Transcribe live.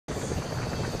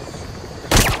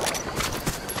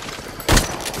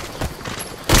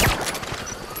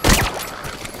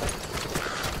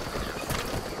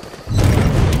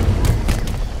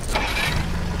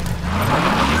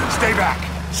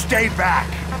Stay back!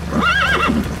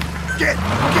 Get!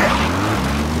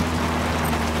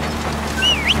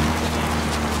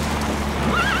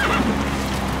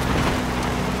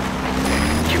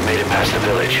 You've made it past the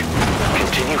village.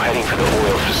 Continue heading for the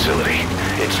oil facility.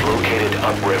 It's located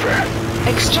upriver.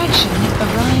 Extraction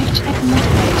arrived at Mother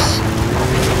Base.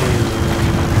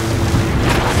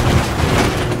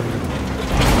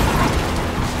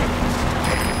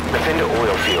 The Finda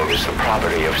oil field is the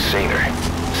property of Saner,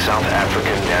 South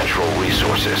African Natural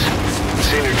Resources.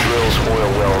 Saner drills oil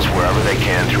wells wherever they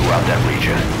can throughout that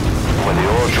region. When the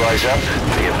oil dries up,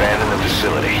 they abandon the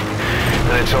facility.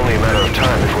 Then it's only a matter of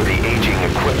time before the aging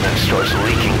equipment starts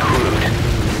leaking crude.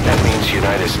 That means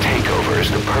United's takeover is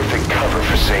the perfect cover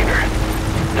for Saner.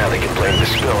 Now they can blame the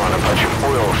spill on a bunch of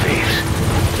oil thieves.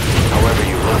 However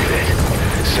you look at it,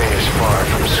 Saner's far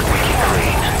from squeaky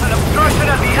clean. An obstruction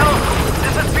at the LZ.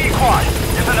 This is B-Quad.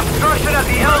 There's an obstruction at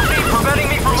the LZ preventing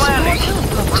me from landing.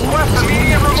 Request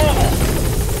immediate removal.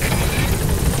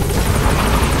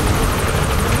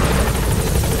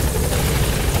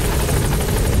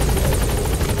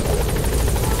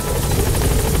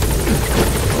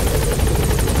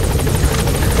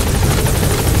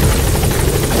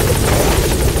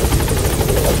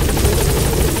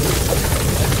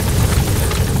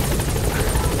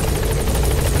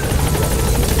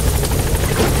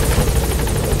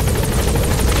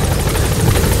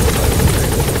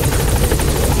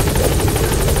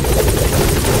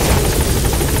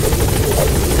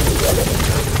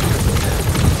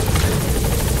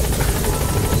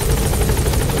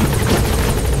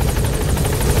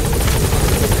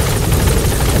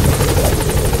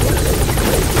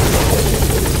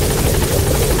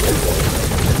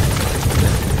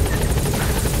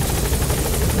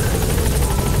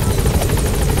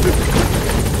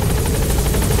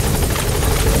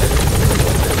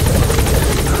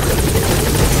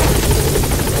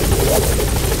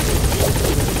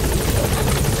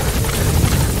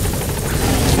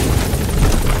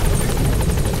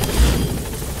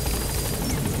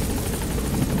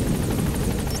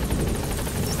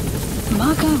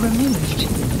 Marker removed.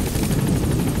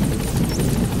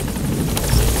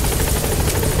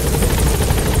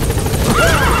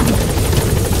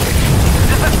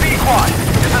 This is B-Quad.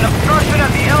 There's an obstruction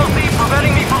at the LZ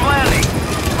preventing me from landing.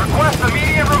 Request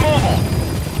immediate removal.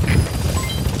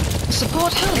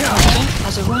 Support helicopter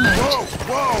has arrived.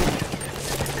 Whoa!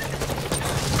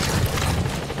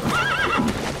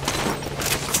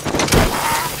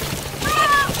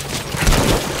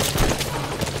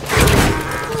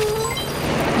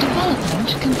 Development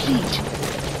complete.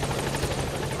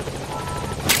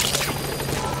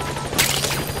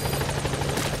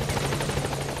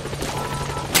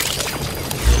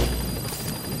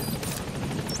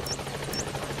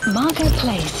 Marker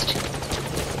placed.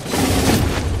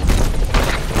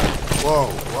 Whoa!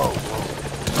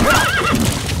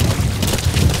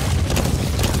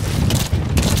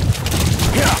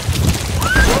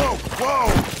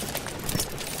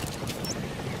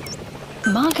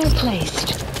 Marker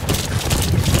placed.